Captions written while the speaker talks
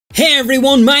Hey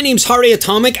everyone, my name's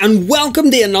HarryAtomic and welcome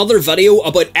to another video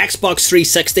about Xbox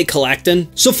 360 collecting.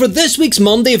 So for this week's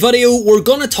Monday video, we're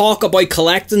gonna talk about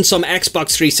collecting some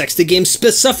Xbox 360 games,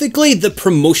 specifically the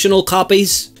promotional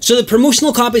copies. So the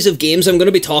promotional copies of games I'm going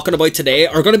to be talking about today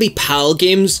are going to be PAL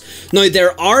games. Now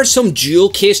there are some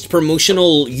dual-cased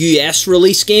promotional US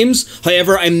release games,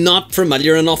 however I'm not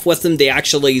familiar enough with them to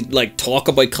actually talk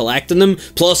about collecting them.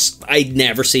 Plus I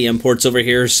never see imports over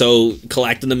here, so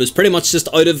collecting them is pretty much just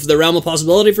out of the realm of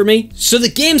possibility for me. So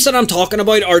the games that I'm talking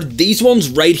about are these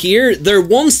ones right here. They're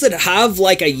ones that have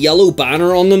like a yellow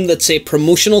banner on them that say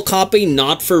promotional copy,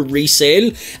 not for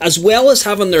resale, as well as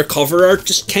having their cover art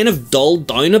just kind of dulled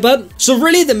down a bit. So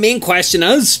really the main question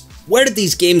is, where did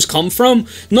these games come from?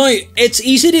 Now, it's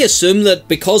easy to assume that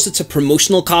because it's a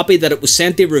promotional copy that it was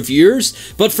sent to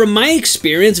reviewers, but from my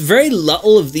experience, very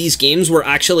little of these games were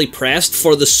actually pressed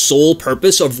for the sole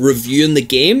purpose of reviewing the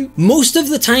game. Most of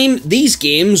the time, these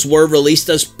games were released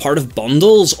as part of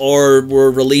bundles or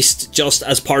were released just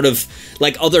as part of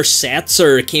like other sets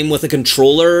or came with a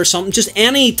controller or something. Just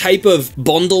any type of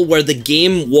bundle where the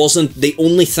game wasn't the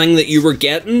only thing that you were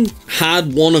getting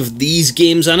had one of these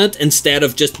games in it instead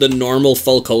of just the normal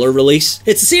full color release.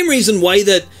 It's the same reason why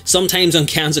that sometimes on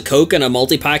cans of Coke in a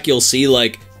multi-pack you'll see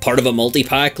like part of a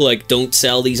multi-pack like don't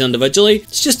sell these individually.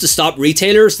 It's just to stop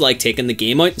retailers like taking the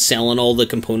game out and selling all the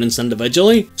components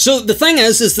individually. So the thing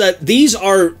is that these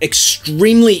are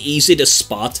extremely easy to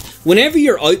spot. Whenever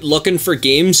you're out looking for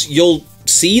games, you'll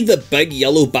see the big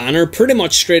yellow banner pretty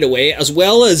much straight away, as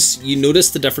well as you notice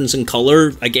the difference in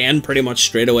color again pretty much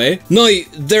straight away. Now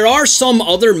there are some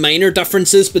other minor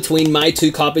differences between my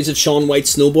two copies of Shaun White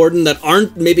Snowboarding that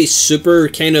aren't maybe super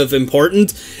kind of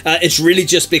important. It's really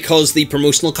just because the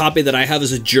promotional copy that I have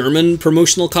is a German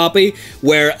promotional copy,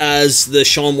 whereas the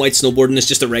Shaun White Snowboarding is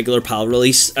just a regular PAL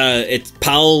release.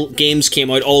 PAL games came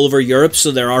out all over Europe,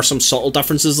 so there are some subtle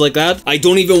differences like that. I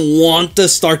don't even want to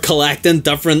start collecting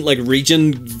different like region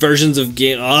versions of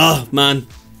game. Oh man,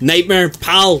 nightmare.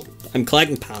 PAL. I'm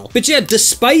collecting PAL. But yeah,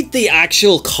 despite the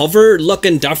actual cover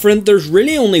looking different, there's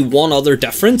really only one other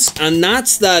difference, and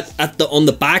that's that on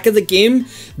the back of the game,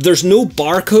 there's no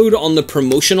barcode on the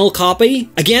promotional copy.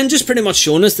 Again, just pretty much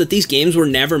showing us that these games were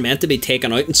never meant to be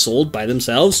taken out and sold by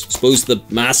themselves. I suppose the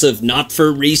massive not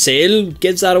for resale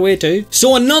gives that away too.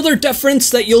 So another difference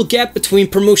that you'll get between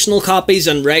promotional copies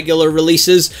and regular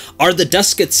releases are the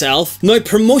disc itself. Now,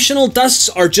 promotional discs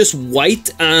are just white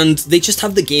and they just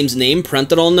have the game's name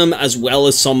printed on them, as well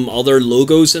as some other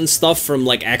logos and stuff from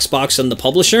like Xbox and the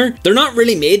publisher. They're not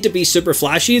really made to be super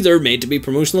flashy, they're made to be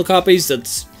promotional copies.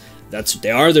 That's what they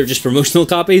are, they're just promotional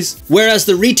copies. Whereas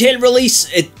the retail release,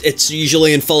 it's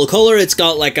usually in full color, it's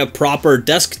got like a proper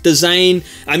disc design.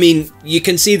 I mean, you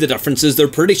can see the differences, they're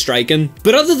pretty striking.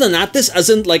 But other than that, this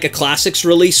isn't like a classics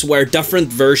release where different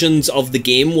versions of the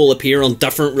game will appear on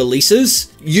different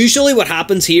releases. Usually what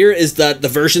happens here is that the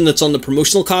version that's on the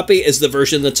promotional copy is the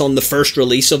version that's on the first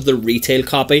release of the retail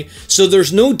copy. So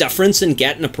there's no difference in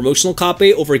getting a promotional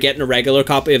copy over getting a regular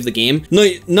copy of the game. Now,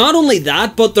 not only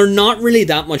that, but they're not really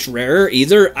that much rarer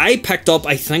either. I picked up,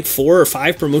 I think, 4 or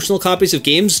 5 promotional copies of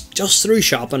games just through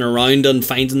shopping around and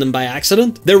finding them by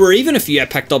accident. There were even a few I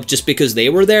picked up just because they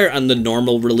were there and the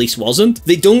normal release wasn't.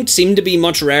 They don't seem to be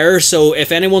much rarer, so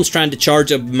if anyone's trying to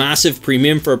charge a massive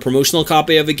premium for a promotional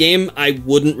copy of a game, I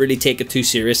wouldn't really take it too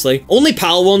seriously. Only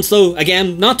PAL ones though,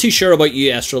 again, not too sure about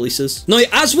US releases. Now,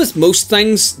 as with most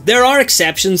things, there are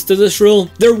exceptions to this rule.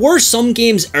 There were some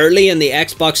games early in the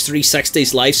Xbox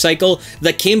 360's life cycle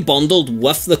that came bundled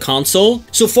with the console.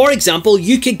 So for example,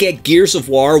 you could get Gears of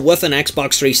War with an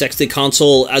Xbox 360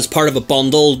 console as part of a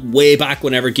bundle way back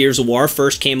whenever Gears of War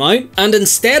first came out. And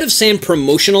instead of saying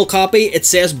promotional copy, it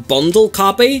says bundle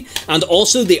copy, and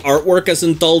also the artwork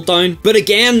isn't dulled down. But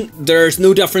again, there's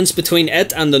no difference between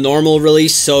it and the normal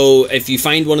release, so if you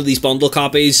find one of these bundle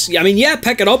copies, I mean, yeah,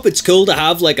 pick it up. It's cool to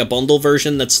have like a bundle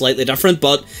version that's slightly different,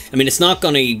 but I mean, it's not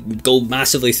gonna go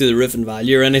massively through the roof in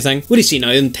value or anything. What do you see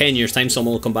now? In 10 years time,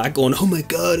 someone will come back going, oh my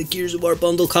god, a Gears of War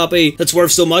bundle copy that's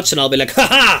worth so much, and I'll be like,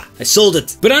 haha, I sold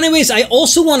it. But anyways, I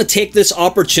also want to take this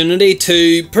opportunity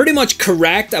to pretty much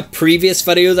correct a previous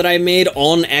video that I made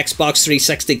on Xbox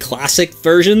 360 classic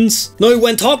versions. Now,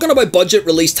 when talking about budget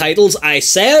release titles, I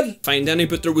said find any,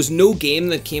 but there was no game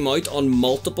that came out on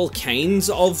multiple kinds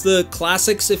of the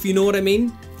classics, if you know what I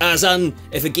mean. As in,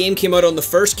 if a game came out on the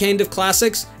first kind of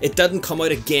classics, it didn't come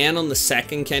out again on the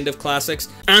second kind of classics.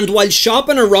 And while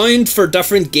shopping around for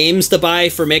different games to buy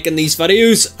for making these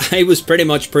videos, I was pretty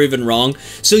much proven wrong.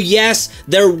 So yes,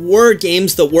 there were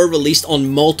games that were released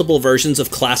on multiple versions of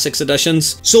Classics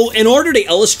editions. So in order to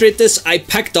illustrate this, I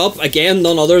picked up, again,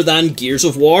 none other than Gears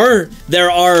of War. There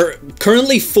are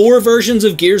currently 4 versions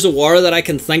of Gears of War that I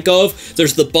can think of.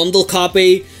 There's the bundle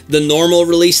copy, the normal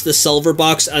release, the silver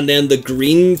box, and then the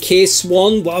green case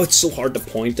one. Wow, it's so hard to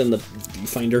point in the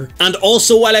viewfinder. And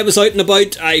also, while I was out and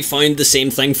about, I found the same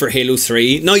thing for Halo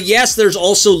 3. Now, yes, there's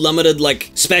also limited,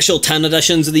 like, special 10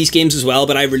 editions of these games as well,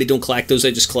 but I really don't collect those.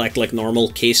 I just collect, like, normal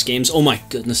case games. Oh my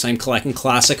goodness, I'm collecting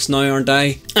classics now, aren't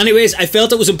I? Anyways, I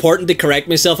felt it was important to correct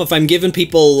myself. If I'm giving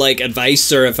people, like,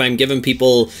 advice, or if I'm giving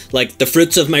people, like, the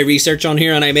fruits of my research on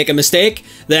here and I make a mistake,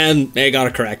 then I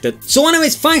gotta correct it. So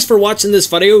anyways, thanks for watching this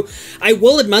video. I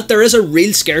will admit there is a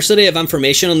real scarcity of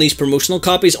information on these promotional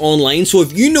copies online, so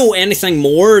if you know anything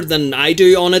more than I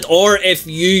do on it, or if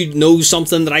you know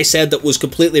something that I said that was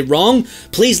completely wrong,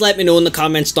 please let me know in the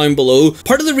comments down below.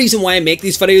 Part of the reason why I make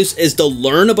these videos is to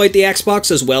learn about the Xbox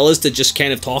as well as to just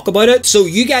kind of talk about it, so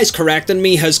you guys correcting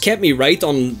me has kept me right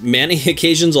on many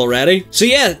occasions already. So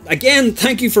yeah, again,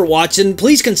 thank you for watching.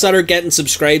 Please consider getting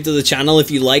subscribed to the channel if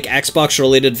you like Xbox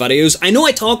related videos. I know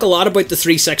I talk a lot about the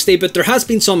 360, but there has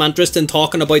been some interest in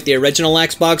talking about the original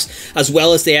Xbox as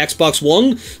well as the Xbox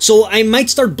One, so I might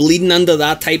start bleeding into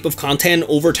that type of content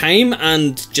over time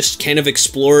and just kind of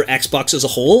explore Xbox as a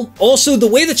whole. Also, the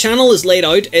way the channel is laid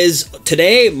out is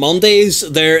today, Mondays,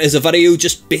 there is a video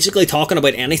just basically talking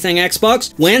about anything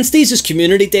Xbox. Wednesdays is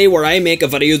community day where I make a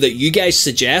video that you guys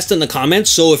suggest in the comments,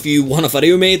 so if you want a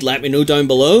video made, let me know down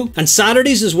below. And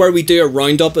Saturdays is where we do a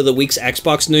roundup of the week's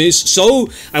Xbox news, so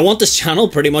I want this channel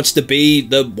pretty much to be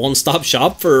the one-stop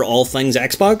shop for all things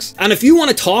Xbox. And if you want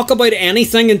to talk about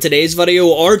anything in today's video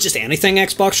or just anything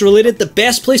Xbox related, the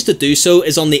best place to do so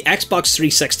is on the Xbox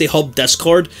 360 Hub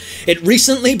Discord. It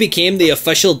recently became the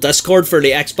official Discord for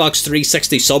the Xbox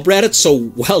 360 subreddit,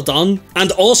 so well done.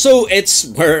 And also, it's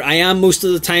where I am most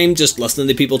of the time, just listening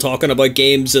to people talking about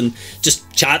games and just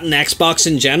chatting Xbox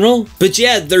in general. But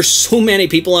yeah, there's so many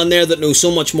people on there that know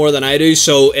so much more than I do,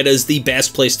 so it is the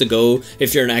best place to go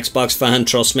if you're an Xbox fan,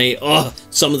 trust me. Oh,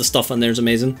 some of the stuff on there is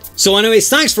amazing. So anyways,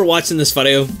 thanks for watching this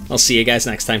video. I'll see you guys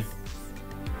next time.